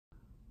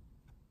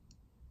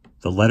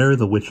The Letter,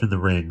 the Witch, and the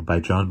Ring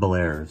by John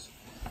Bellairs,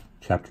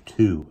 Chapter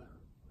 2.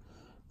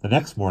 The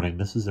next morning,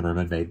 Mrs.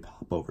 Zimmerman made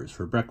popovers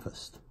for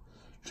breakfast.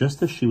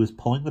 Just as she was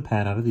pulling the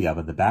pan out of the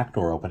oven, the back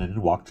door opened and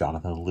in walked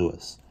Jonathan and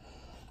Lewis.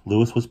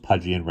 Lewis was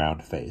pudgy and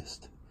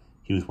round-faced.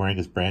 He was wearing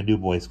his brand-new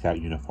Boy Scout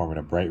uniform and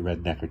a bright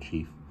red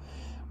neckerchief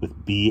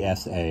with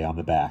BSA on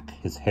the back.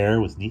 His hair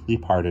was neatly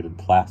parted and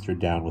plastered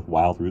down with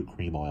wild root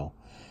cream oil.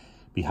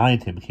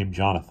 Behind him came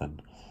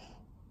Jonathan.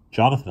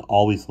 Jonathan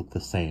always looked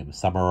the same,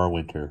 summer or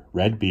winter.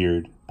 Red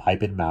beard,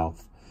 pipe in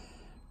mouth,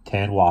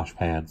 tan wash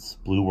pants,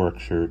 blue work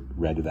shirt,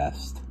 red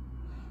vest.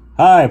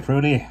 "Hi,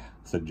 Pruny,"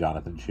 said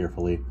Jonathan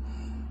cheerfully.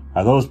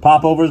 "Are those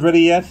popovers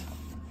ready yet?"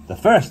 "The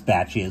first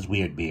batch is,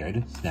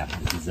 Weirdbeard,"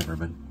 snapped Mrs.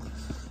 Zimmerman,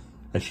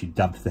 as she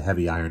dumped the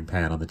heavy iron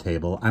pan on the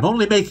table. "I'm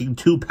only making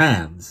 2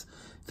 pans.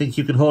 Think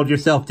you can hold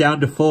yourself down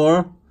to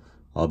 4?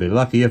 I'll be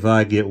lucky if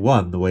I get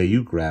 1 the way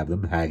you grab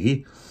them,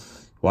 Haggy.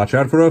 Watch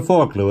out for her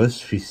fork, Lewis.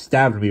 She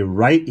stabbed me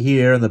right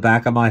here in the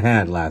back of my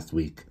hand last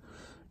week."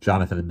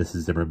 Jonathan and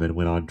Mrs. Zimmerman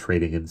went on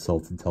trading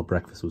insults until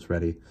breakfast was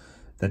ready.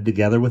 Then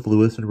together with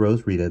Lewis and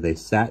Rosarita, they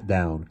sat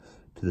down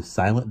to the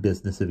silent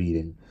business of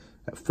eating.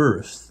 At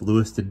first,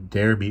 Lewis didn't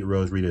dare meet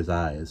Rosarita's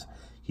eyes.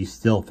 He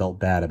still felt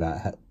bad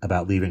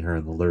about leaving her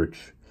in the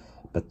lurch.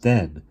 But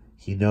then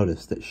he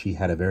noticed that she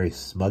had a very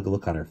smug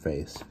look on her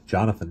face.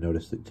 Jonathan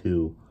noticed it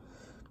too.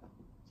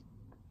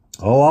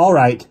 "Oh, all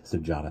right,"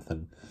 said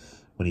Jonathan,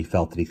 when he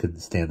felt that he couldn't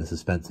stand the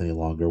suspense any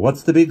longer.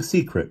 "What's the big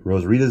secret?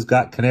 Rosarita's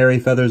got canary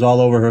feathers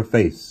all over her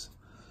face."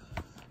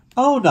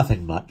 "Oh,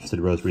 nothing much,"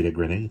 said Rosarita,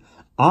 grinning.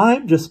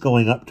 "I'm just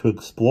going up to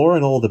explore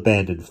an old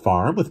abandoned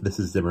farm with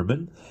Mrs.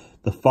 Zimmerman.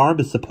 The farm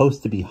is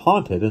supposed to be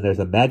haunted, and there's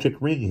a magic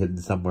ring hidden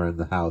somewhere in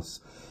the house.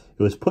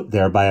 It was put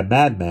there by a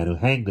madman who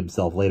hanged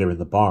himself later in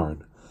the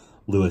barn."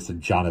 Lewis and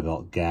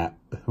Jonathan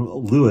gasped.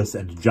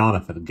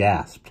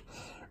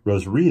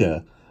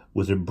 Rosarita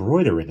was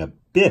embroidering a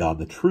bit on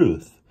the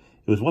truth.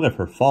 It was one of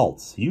her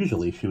faults.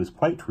 Usually she was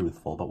quite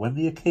truthful, but when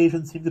the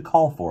occasion seemed to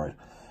call for it,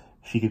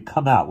 she could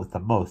come out with the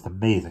most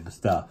amazing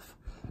stuff.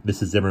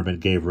 Mrs. Zimmerman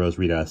gave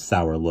Rosarita a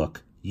sour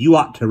look. "You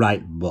ought to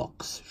write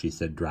books," she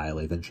said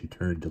dryly. Then she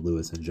turned to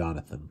Lewis and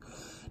Jonathan.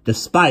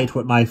 "Despite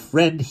what my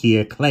friend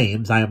here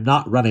claims, I am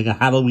not running a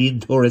Halloween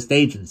tourist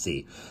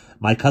agency.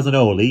 My cousin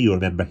Ole, you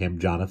remember him,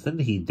 Jonathan,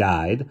 he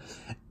died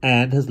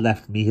and has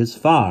left me his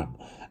farm.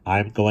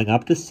 I'm going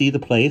up to see the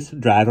place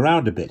and drive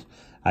around a bit.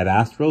 I've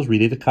asked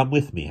Rosarita to come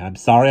with me. I'm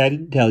sorry I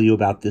didn't tell you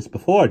about this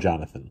before,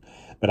 Jonathan,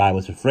 but I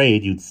was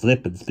afraid you'd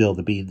slip and spill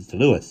the beans to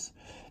Lewis.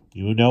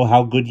 You know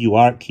how good you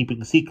are at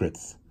keeping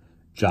secrets."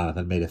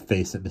 Jonathan made a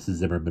face at Mrs.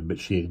 Zimmerman,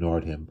 but she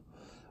ignored him.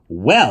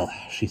 "Well,"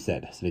 she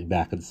said, sitting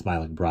back and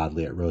smiling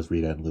broadly at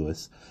Rosarita and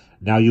Lewis,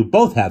 "now you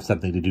both have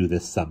something to do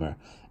this summer,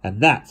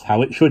 and that's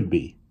how it should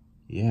be."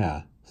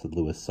 "Yeah," said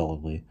Lewis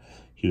sullenly.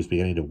 He was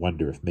beginning to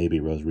wonder if maybe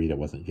Rosarita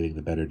wasn't getting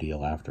the better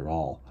deal after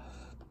all.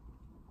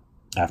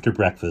 After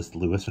breakfast,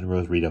 Lewis and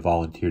Rosarita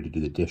volunteered to do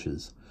the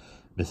dishes.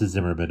 Mrs.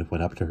 Zimmerman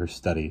went up to her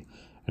study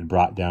and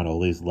brought down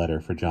Ole's letter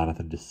for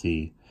Jonathan to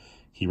see.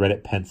 He read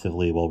it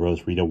pensively while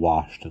Rosarita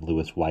washed and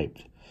Lewis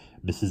wiped.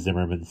 Mrs.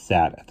 Zimmerman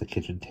sat at the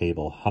kitchen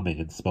table, humming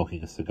and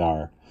smoking a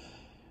cigar.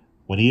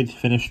 When he had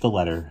finished the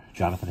letter,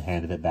 Jonathan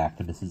handed it back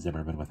to Mrs.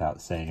 Zimmerman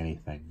without saying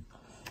anything.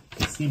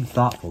 He seemed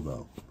thoughtful,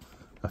 though.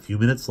 A few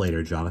minutes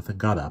later, Jonathan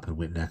got up and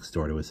went next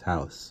door to his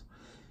house.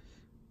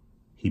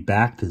 He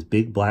backed his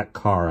big black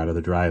car out of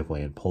the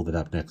driveway and pulled it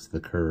up next to the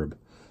curb.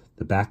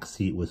 The back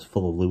seat was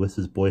full of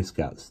Lewis's Boy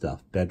Scout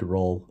stuff: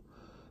 bedroll,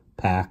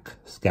 pack,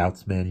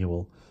 Scout's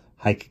manual,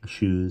 hiking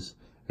shoes,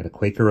 and a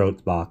Quaker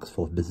Oats box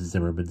full of Mrs.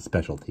 Zimmerman's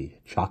specialty,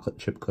 chocolate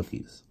chip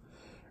cookies.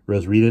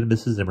 Rosarita and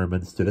Mrs.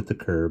 Zimmerman stood at the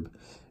curb.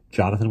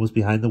 Jonathan was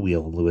behind the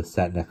wheel, and Lewis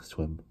sat next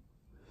to him.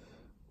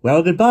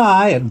 "Well,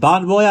 goodbye, and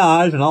bon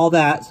voyage, and all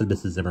that," said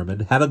Mrs.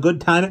 Zimmerman. "Have a good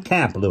time at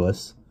camp,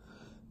 Lewis."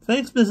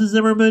 "Thanks, Mrs.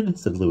 Zimmerman,"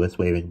 said Lewis,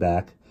 waving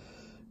back.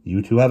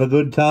 "You two have a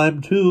good time,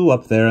 too,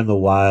 up there in the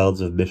wilds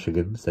of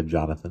Michigan," said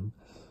Jonathan.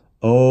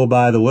 "Oh,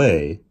 by the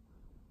way,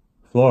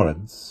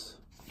 Florence."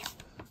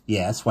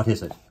 "Yes, what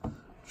is it?"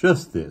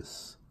 "Just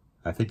this.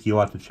 I think you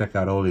ought to check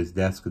out Ole's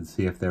desk and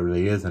see if there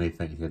really is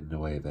anything hidden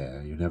away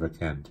there. You never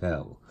can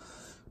tell."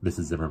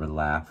 Mrs. Zimmerman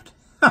laughed.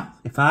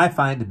 "If I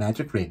find a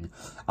magic ring,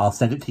 I'll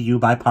send it to you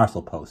by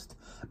parcel post.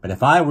 But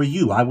if I were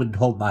you, I wouldn't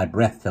hold my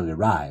breath till it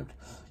arrived.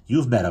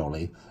 You've met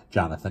Ole,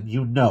 Jonathan.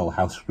 You know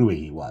how screwy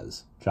he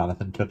was."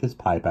 Jonathan took his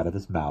pipe out of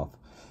his mouth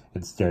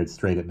and stared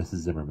straight at Mrs.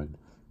 Zimmerman.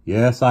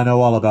 "Yes, I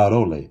know all about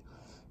Ole,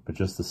 but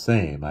just the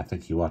same, I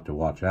think you ought to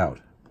watch out."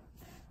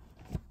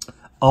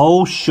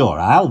 "Oh, sure,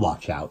 I'll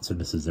watch out," said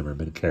Mrs.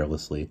 Zimmerman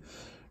carelessly.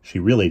 She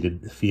really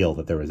didn't feel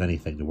that there was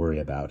anything to worry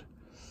about.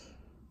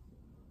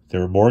 There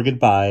were more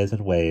goodbyes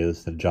and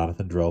waves, then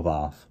Jonathan drove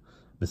off.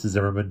 Mrs.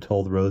 Zimmerman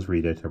told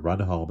Rosarita to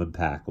run home and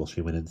pack while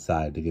she went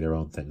inside to get her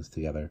own things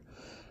together.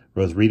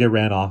 Rosarita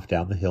ran off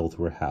down the hill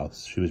to her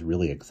house. She was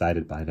really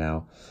excited by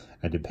now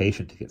and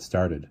impatient to get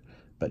started.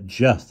 But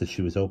just as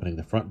she was opening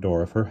the front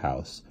door of her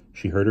house,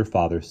 she heard her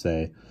father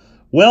say,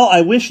 Well,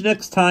 I wish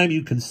next time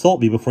you'd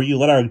consult me before you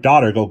let our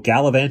daughter go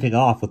gallivanting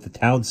off with the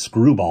town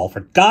screwball.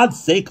 For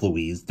God's sake,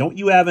 Louise, don't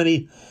you have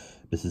any...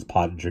 Mrs.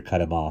 Pottinger cut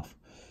him off.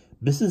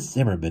 Mrs.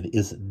 Zimmerman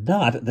is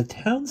not the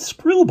town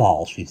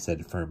screwball, she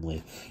said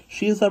firmly.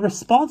 She is a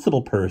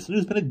responsible person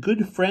who's been a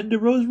good friend to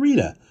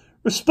Rosarita.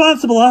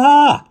 Responsible,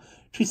 aha!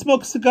 She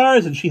smokes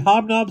cigars and she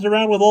hobnobs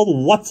around with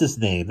old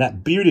what's-his-name,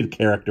 that bearded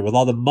character with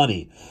all the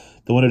money.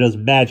 The one who does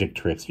magic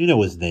tricks. You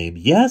know his name.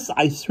 Yes,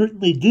 I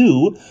certainly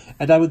do.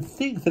 And I would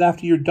think that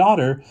after your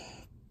daughter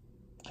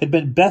had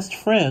been best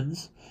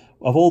friends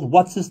of old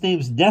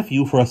what's-his-name's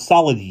nephew for a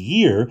solid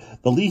year,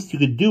 the least you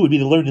could do would be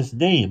to learn his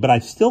name. But I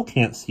still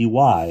can't see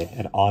why.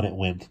 And on it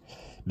went.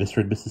 Mr.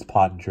 and Mrs.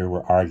 Pottinger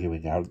were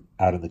arguing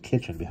out in the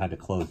kitchen behind a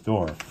closed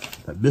door.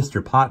 But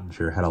Mr.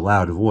 Pottinger had a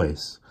loud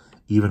voice,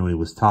 even when he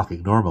was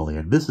talking normally,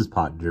 and Mrs.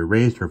 Pottinger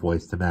raised her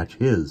voice to match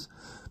his.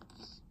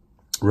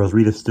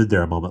 Rosarita stood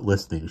there a moment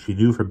listening. She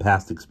knew from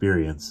past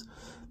experience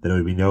that it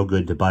would be no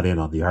good to butt in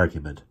on the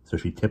argument, so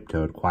she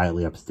tiptoed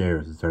quietly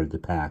upstairs and started to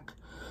pack.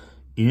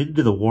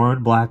 Into the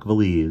worn black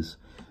valise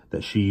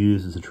that she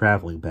used as a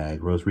traveling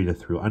bag, Rosarita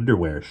threw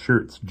underwear,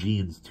 shirts,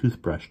 jeans,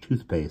 toothbrush,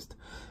 toothpaste,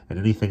 and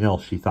anything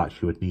else she thought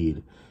she would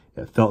need.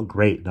 It felt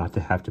great not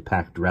to have to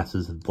pack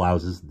dresses and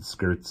blouses and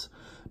skirts.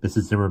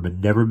 Mrs. Zimmerman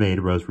never made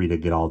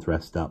Rosarita get all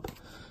dressed up.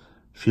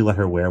 She let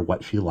her wear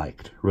what she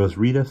liked.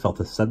 Rosarita felt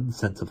a sudden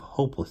sense of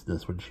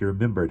hopelessness when she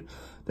remembered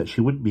that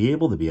she wouldn't be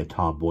able to be a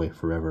tomboy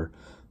forever.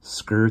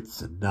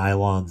 Skirts and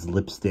nylons,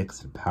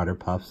 lipsticks and powder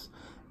puffs,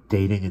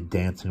 dating and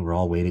dancing were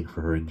all waiting for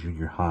her in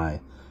junior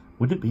high.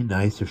 Wouldn't it be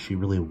nice if she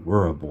really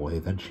were a boy?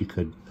 Then she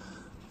could...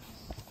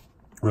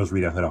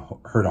 Rosarita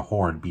heard a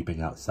horn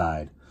beeping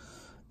outside.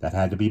 That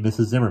had to be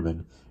Mrs.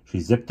 Zimmerman. She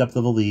zipped up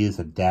the valise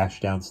and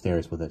dashed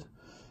downstairs with it.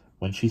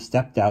 When she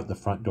stepped out the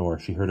front door,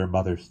 she found her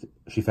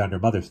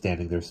mother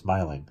standing there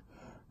smiling.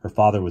 Her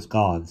father was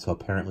gone, so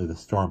apparently the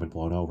storm had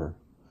blown over.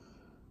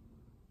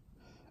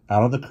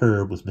 Out on the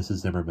curb was Mrs.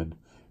 Zimmerman.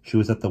 She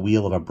was at the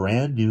wheel of a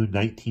brand-new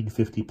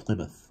 1950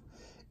 Plymouth.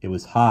 It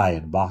was high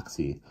and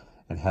boxy,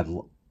 and had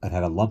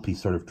a lumpy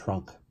sort of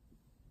trunk.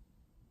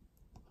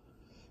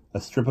 A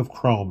strip of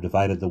chrome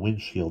divided the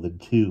windshield in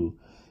two,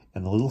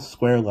 and the little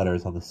square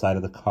letters on the side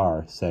of the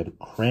car said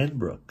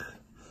Cranbrook.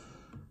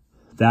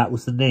 That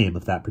was the name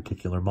of that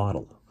particular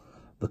model.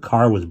 The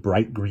car was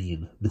bright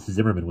green. Mrs.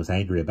 Zimmerman was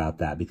angry about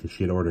that because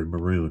she had ordered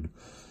maroon,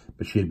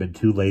 but she had been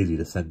too lazy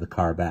to send the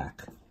car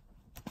back.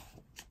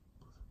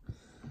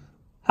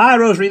 Hi,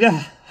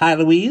 Rosarita. Hi,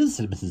 Louise,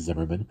 said Mrs.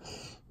 Zimmerman.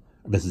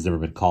 Mrs.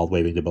 Zimmerman called,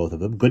 waving to both of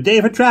them. Good day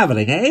for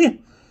traveling, eh?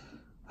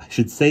 I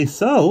should say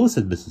so,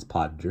 said Mrs.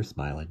 Pottinger,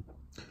 smiling.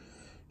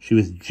 She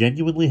was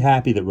genuinely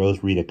happy that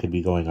Rosarita could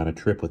be going on a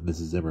trip with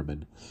Mrs.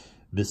 Zimmerman.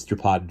 Mr.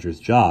 Pottinger's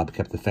job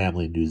kept the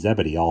family in New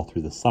Zebedee all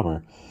through the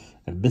summer,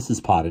 and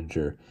Mrs.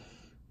 Pottinger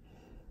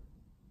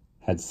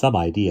had some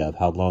idea of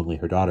how lonely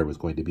her daughter was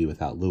going to be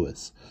without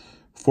Louis.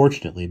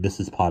 Fortunately,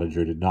 Mrs.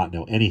 Pottinger did not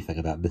know anything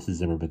about Mrs.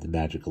 Zimmerman's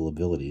magical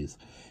abilities,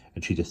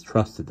 and she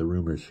distrusted the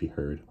rumors she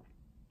heard.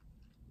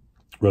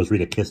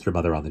 Rosarita kissed her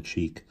mother on the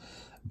cheek.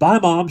 Bye,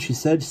 Mom, she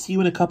said. See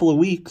you in a couple of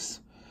weeks.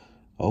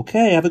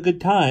 Okay, have a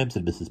good time,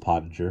 said Mrs.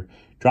 Pottinger.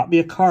 Drop me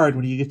a card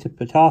when you get to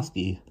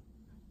Petoskey.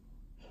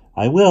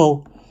 I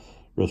will.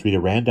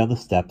 Rosarita ran down the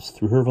steps,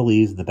 threw her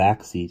valise in the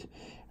back seat,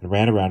 and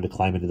ran around to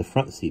climb into the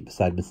front seat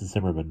beside Mrs.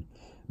 Zimmerman.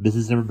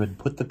 Mrs. Zimmerman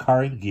put the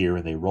car in gear,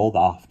 and they rolled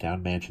off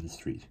down Mansion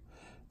Street.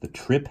 The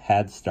trip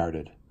had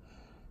started.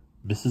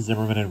 Mrs.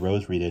 Zimmerman and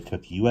Rosarita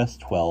took US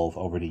 12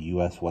 over to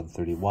US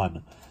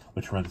 131,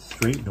 which runs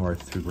straight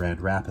north through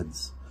Grand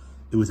Rapids.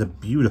 It was a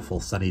beautiful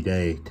sunny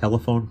day.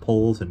 Telephone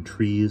poles and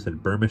trees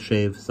and Burma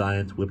Shave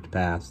signs whipped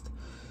past.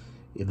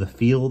 In the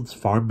fields,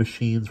 farm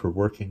machines were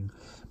working,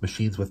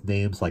 machines with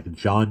names like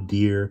John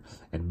Deere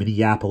and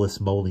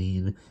Minneapolis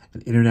Moline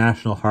and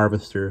International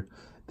Harvester.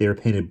 They were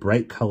painted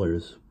bright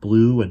colors,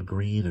 blue and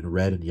green and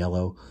red and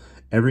yellow.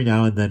 Every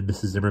now and then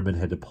Mrs. Zimmerman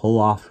had to pull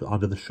off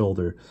onto the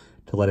shoulder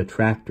to let a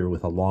tractor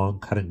with a long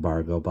cutting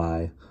bar go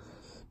by.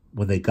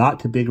 When they got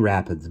to Big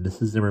Rapids,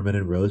 Mrs. Zimmerman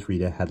and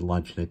Rosarita had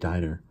lunch in a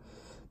diner.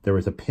 There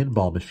was a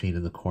pinball machine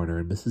in the corner,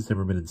 and Mrs.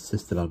 Zimmerman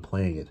insisted on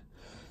playing it.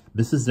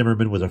 Mrs.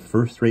 Zimmerman was a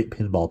first-rate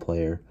pinball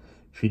player.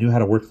 She knew how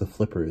to work the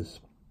flippers.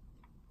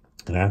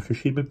 And after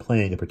she'd been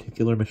playing a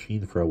particular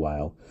machine for a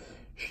while,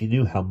 she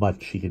knew how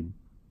much she could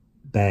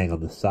bang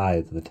on the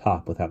sides and the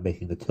top without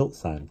making the tilt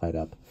sign light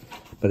up.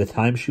 By the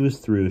time she was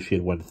through, she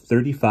had won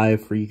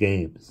 35 free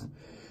games.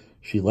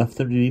 She left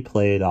them to be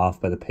played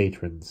off by the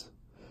patrons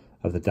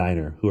of the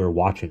diner, who were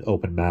watching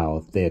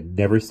open-mouthed. They had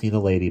never seen a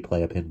lady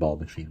play a pinball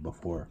machine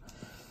before.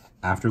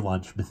 After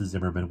lunch, Mrs.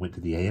 Zimmerman went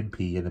to the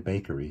A&P and the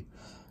bakery.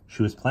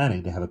 She was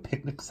planning to have a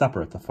picnic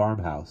supper at the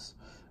farmhouse.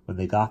 When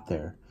they got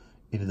there,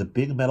 into the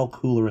big metal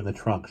cooler in the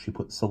trunk, she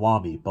put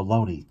salami,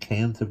 bologna,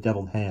 cans of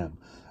deviled ham,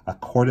 a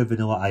quart of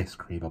vanilla ice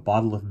cream, a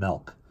bottle of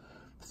milk,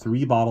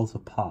 3 bottles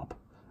of pop,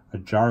 a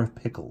jar of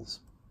pickles.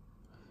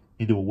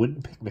 Into a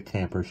wooden picnic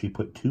hamper, she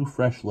put 2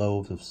 fresh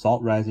loaves of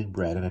salt-rising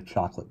bread and a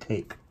chocolate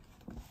cake.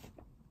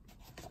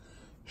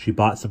 She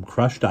bought some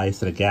crushed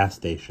ice at a gas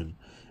station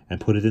and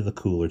put it in the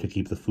cooler to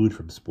keep the food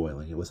from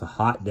spoiling. It was a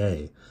hot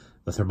day.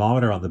 The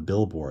thermometer on the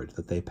billboard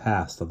that they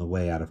passed on the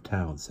way out of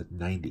town said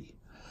 90.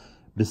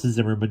 Mrs.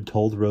 Zimmerman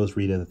told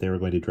Rosarita that they were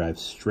going to drive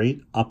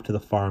straight up to the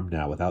farm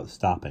now without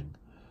stopping.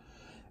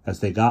 As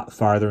they got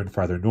farther and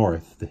farther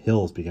north, the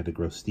hills began to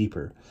grow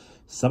steeper.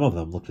 Some of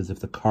them looked as if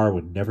the car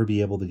would never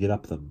be able to get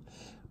up them,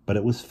 but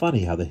it was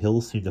funny how the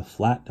hills seemed to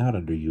flatten out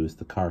under you as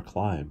the car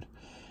climbed.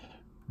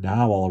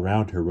 Now all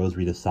around her,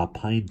 Rosarita saw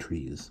pine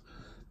trees.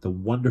 The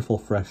wonderful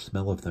fresh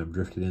smell of them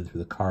drifted in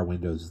through the car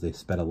windows as they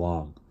sped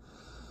along.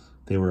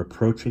 They were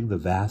approaching the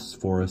vast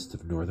forests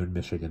of northern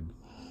Michigan.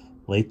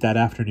 Late that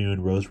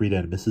afternoon, Rosarita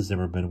and Mrs.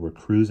 Zimmerman were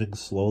cruising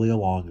slowly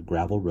along a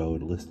gravel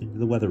road, listening to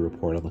the weather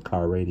report on the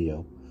car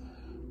radio.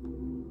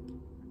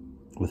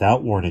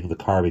 Without warning, the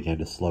car began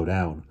to slow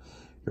down.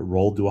 It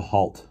rolled to a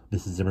halt.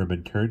 Mrs.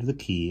 Zimmerman turned the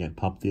key and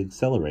pumped the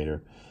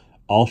accelerator.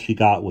 All she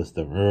got was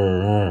the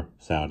rrr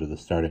sound of the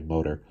starting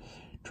motor,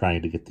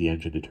 trying to get the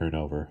engine to turn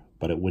over,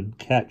 but it wouldn't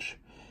catch.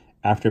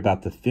 After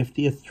about the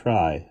 15th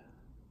try,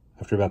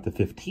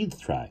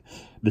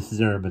 Mrs.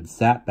 Zimmerman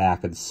sat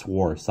back and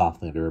swore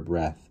softly under her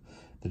breath.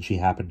 Then she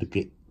happened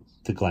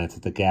to glance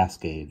at the gas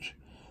gauge.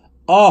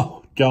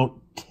 "Oh,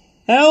 don't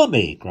tell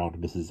me," groaned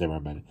Mrs.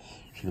 Zimmerman.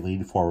 She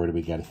leaned forward and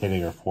began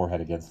hitting her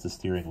forehead against the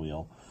steering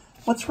wheel.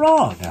 "What's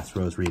wrong?" asked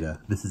Rosarita.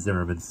 Mrs.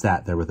 Zimmerman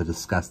sat there with a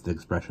disgusted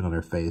expression on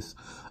her face.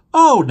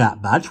 "Oh,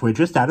 not much. We're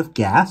just out of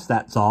gas,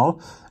 that's all.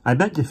 I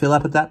meant to fill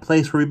up at that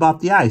place where we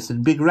bought the ice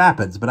in Big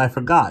Rapids, but I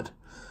forgot."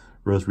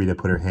 Rosarita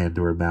put her hand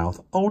to her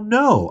mouth. "Oh,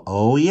 no.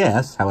 Oh,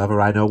 yes. However,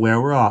 I know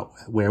where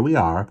we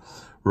are.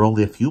 We're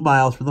only a few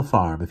miles from the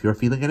farm. If you're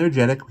feeling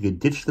energetic, we can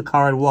ditch the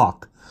car and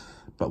walk.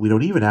 But we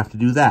don't even have to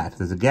do that.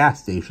 There's a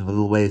gas station a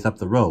little ways up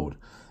the road.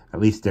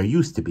 At least there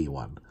used to be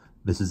one."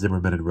 Mrs.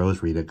 Zimmerman and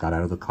Rosarita got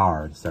out of the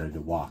car and started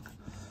to walk.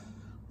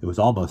 It was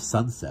almost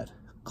sunset.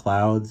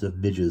 Clouds of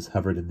midges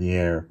hovered in the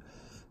air,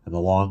 and the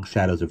long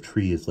shadows of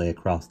trees lay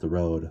across the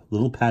road.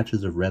 Little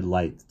patches of red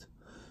light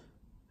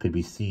could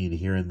be seen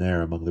here and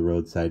there among the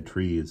roadside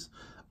trees.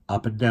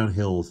 Up and down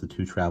hills the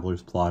two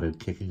travelers plodded,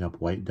 kicking up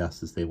white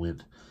dust as they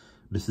went.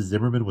 Mrs.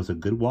 Zimmerman was a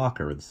good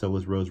walker, and so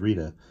was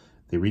Rosarita.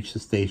 They reached the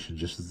station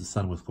just as the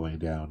sun was going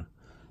down.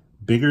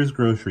 Bigger's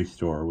grocery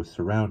store was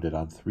surrounded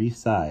on 3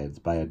 sides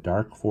by a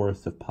dark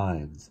forest of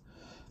pines.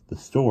 The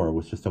store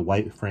was just a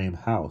white frame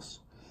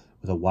house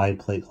with a wide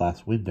plate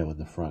glass window in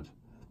the front.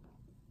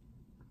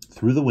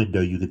 Through the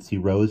window you could see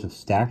rows of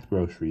stacked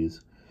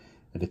groceries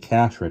and a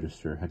cash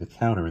register and a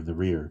counter in the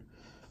rear.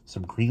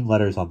 Some green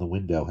letters on the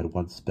window had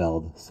once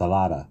spelled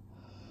Salada,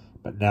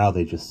 but now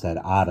they just said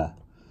Ada.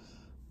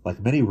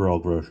 Like many rural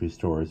grocery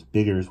stores,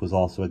 Bigger's was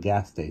also a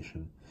gas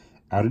station.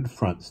 Out in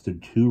front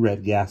stood 2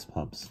 red gas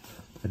pumps,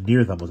 and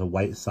near them was a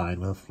white sign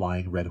with a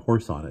flying red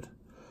horse on it.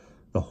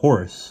 The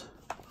horse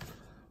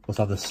was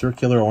on the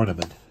circular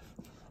ornament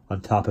on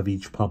top of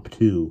each pump,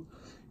 too.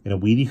 In a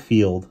weedy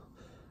field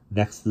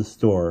next to the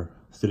store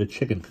stood a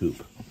chicken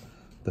coop.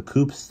 The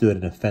coop stood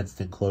in a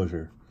fenced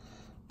enclosure,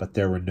 but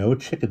there were no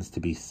chickens to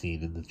be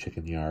seen in the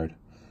chicken yard.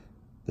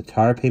 The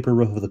tar paper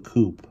roof of the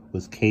coop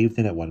was caved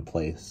in at one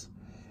place,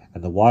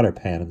 and the water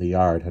pan in the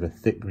yard had a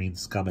thick green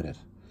scum in it.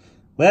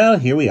 "Well,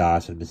 here we are,"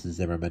 said Mrs.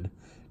 Zimmerman.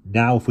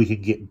 "Now if we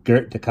can get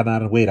Gert to come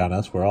out and wait on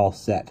us, we're all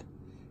set."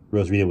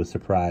 Rosarita was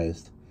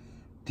surprised.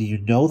 "Do you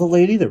know the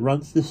lady that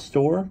runs this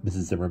store?"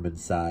 Mrs. Zimmerman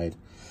sighed.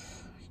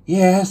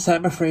 "Yes,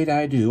 I'm afraid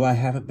I do. I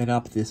haven't been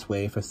up this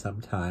way for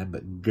some time,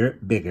 but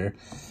Gert Bigger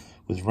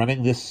was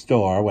running this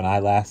store when I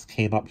last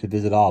came up to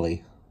visit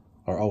Ollie.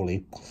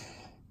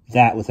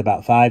 That was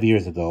about 5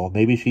 years ago.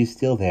 Maybe she's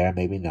still there,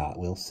 maybe not.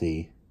 We'll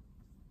see."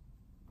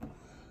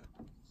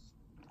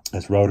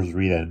 As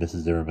Rosarita and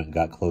Mrs. Zimmerman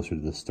got closer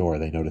to the store,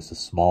 they noticed a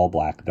small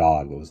black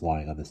dog that was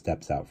lying on the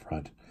steps out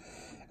front.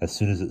 As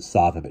soon as it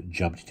saw them, it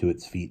jumped to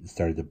its feet and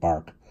started to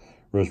bark.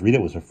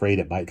 Rosarita was afraid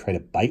it might try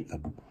to bite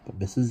them, but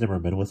Mrs.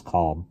 Zimmerman was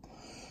calm.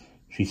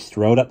 She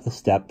strode up the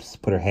steps,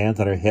 put her hands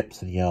on her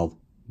hips, and yelled,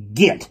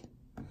 "Get!"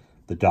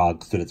 The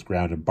dog stood its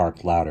ground and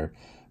barked louder.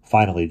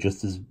 Finally,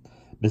 just as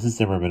Mrs.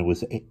 Zimmerman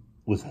was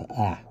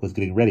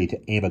getting ready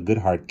to aim a good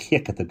hard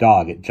kick at the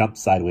dog, it jumped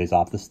sideways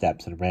off the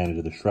steps and ran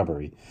into the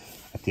shrubbery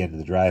at the end of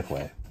the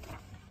driveway.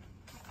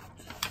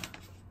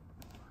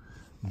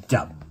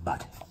 "Dumb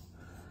mutt,"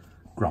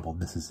 grumbled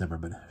Mrs.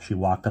 Zimmerman. She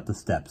walked up the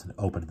steps and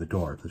opened the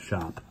door of the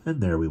shop.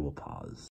 And there we will pause.